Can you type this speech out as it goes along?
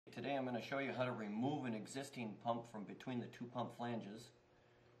Today I'm going to show you how to remove an existing pump from between the two pump flanges.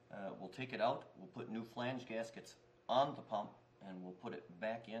 We'll take it out, we'll put new flange gaskets on the pump, and we'll put it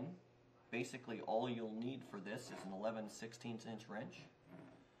back in. Basically all you'll need for this is an 11/16" wrench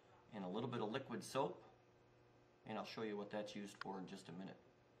and a little bit of liquid soap, and I'll show you what that's used for in just a minute.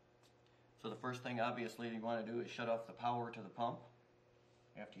 So the first thing obviously you want to do is shut off the power to the pump.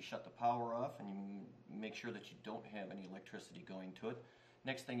 After you shut the power off, and you make sure that you don't have any electricity going to it,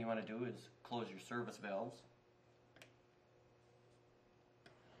 next thing you want to do is close your service valves.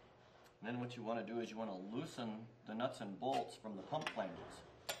 And then what you want to do is you want to loosen the nuts and bolts from the pump flanges.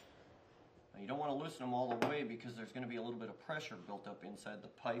 Now you don't want to loosen them all the way because there's going to be a little bit of pressure built up inside the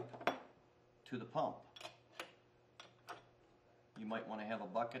pipe to the pump. You might want to have a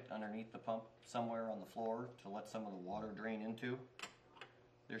bucket underneath the pump somewhere on the floor to let some of the water drain into.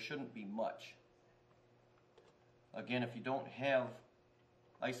 There shouldn't be much. Again, if you don't have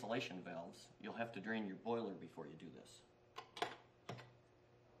isolation valves, you'll have to drain your boiler before you do this.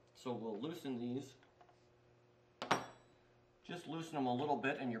 So we'll loosen these. Just loosen them a little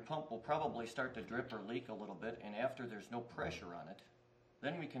bit and your pump will probably start to drip or leak a little bit, and after there's no pressure on it,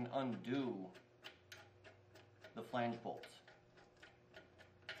 then we can undo the flange bolts.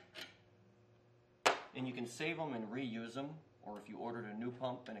 And you can save them and reuse them, or if you ordered a new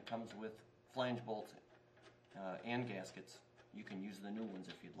pump and it comes with flange bolts and gaskets, you can use the new ones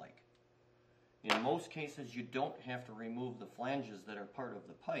if you'd like. In most cases, you don't have to remove the flanges that are part of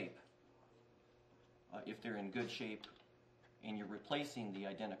the pipe if they're in good shape and you're replacing the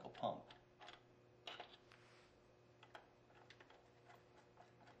identical pump.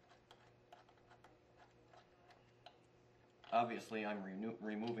 Obviously, I'm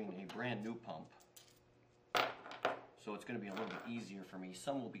removing a brand new pump, so it's going to be a little bit easier for me.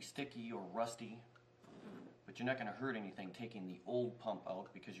 Some will be sticky or rusty, but you're not going to hurt anything taking the old pump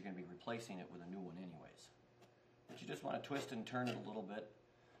out because you're going to be replacing it with a new one anyways. But you just want to twist and turn it a little bit.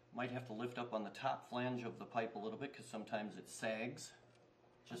 Might have to lift up on the top flange of the pipe a little bit because sometimes it sags.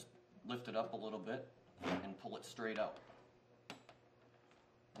 Just lift it up a little bit and pull it straight out.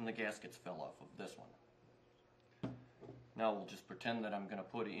 And the gaskets fell off of this one. Now we'll just pretend that I'm going to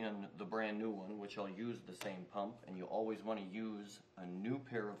put in the brand new one, which I'll use the same pump, and you always want to use a new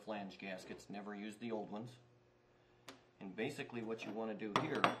pair of flange gaskets, never use the old ones. And basically what you want to do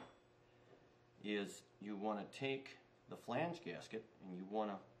here is you want to take the flange gasket and you want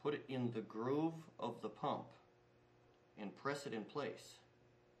to put it in the groove of the pump and press it in place.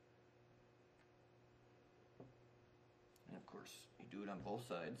 And of course you do it on both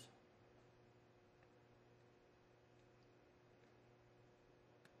sides.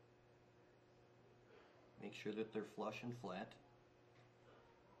 Make sure that they're flush and flat,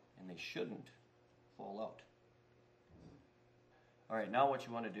 and they shouldn't fall out. Alright, now what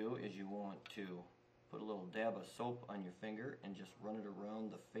you want to do is you want to put a little dab of soap on your finger and just run it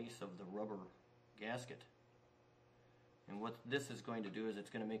around the face of the rubber gasket. And what this is going to do is it's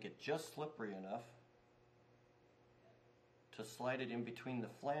going to make it just slippery enough to slide it in between the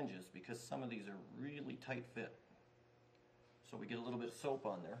flanges, because some of these are really tight fit. So we get a little bit of soap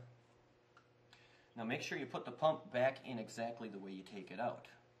on there. Now make sure you put the pump back in exactly the way you take it out.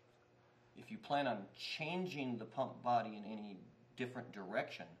 If you plan on changing the pump body in any different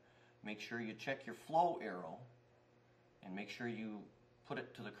direction, make sure you check your flow arrow and make sure you put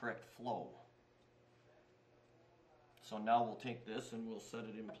it to the correct flow. So now we'll take this and we'll set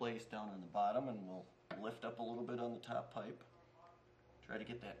it in place down on the bottom, and we'll lift up a little bit on the top pipe. Try to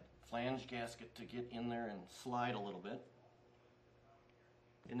get that flange gasket to get in there and slide a little bit.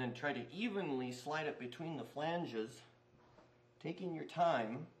 And then try to evenly slide it between the flanges, taking your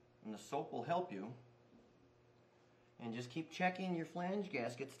time, and the soap will help you. And just keep checking your flange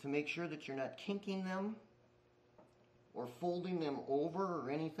gaskets to make sure that you're not kinking them or folding them over or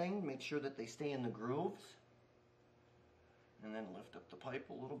anything. Make sure that they stay in the grooves. And then lift up the pipe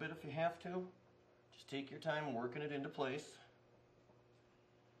a little bit if you have to. Just take your time working it into place.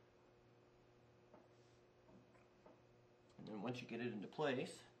 And then once you get it into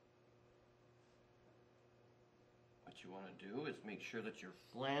place, what you want to do is make sure that your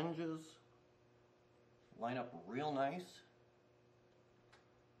flanges line up real nice.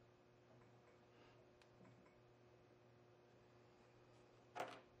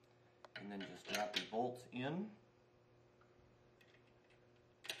 And then just drop your bolts in.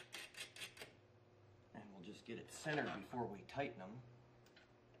 And we'll just get it centered before we tighten them.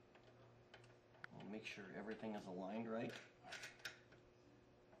 We'll make sure everything is aligned right.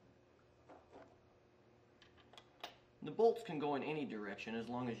 The bolts can go in any direction as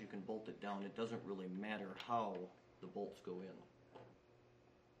long as you can bolt it down. It doesn't really matter how the bolts go in.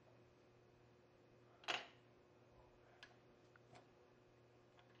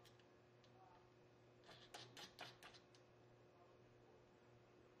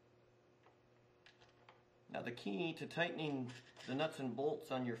 the key to tightening the nuts and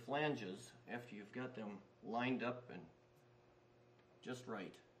bolts on your flanges after you've got them lined up and just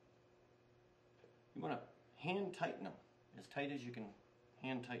right, you want to hand tighten them as tight as you can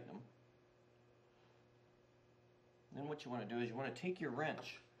hand tighten them. Then what you want to do is you want to take your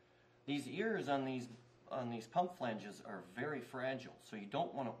wrench. These ears on these pump flanges are very fragile, so you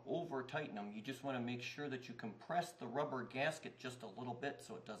don't want to over tighten them. You just want to make sure that you compress the rubber gasket just a little bit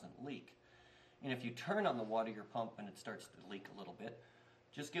so it doesn't leak. And if you turn on the water your pump and it starts to leak a little bit,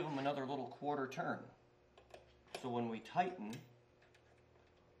 just give them another little quarter turn. So when we tighten,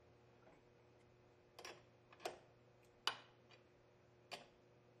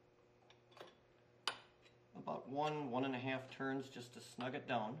 about 1.5 turns just to snug it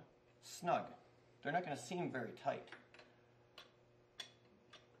down. Snug. They're not going to seem very tight.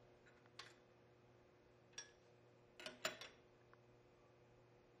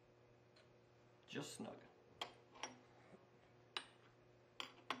 Just snug.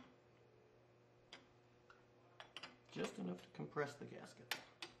 Just enough to compress the gasket.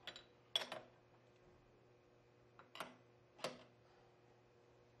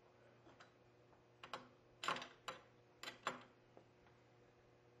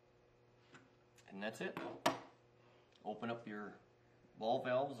 And that's it. Open up your ball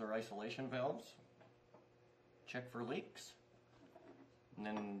valves or isolation valves, check for leaks, and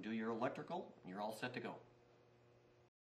then do your electrical, and you're all set to go.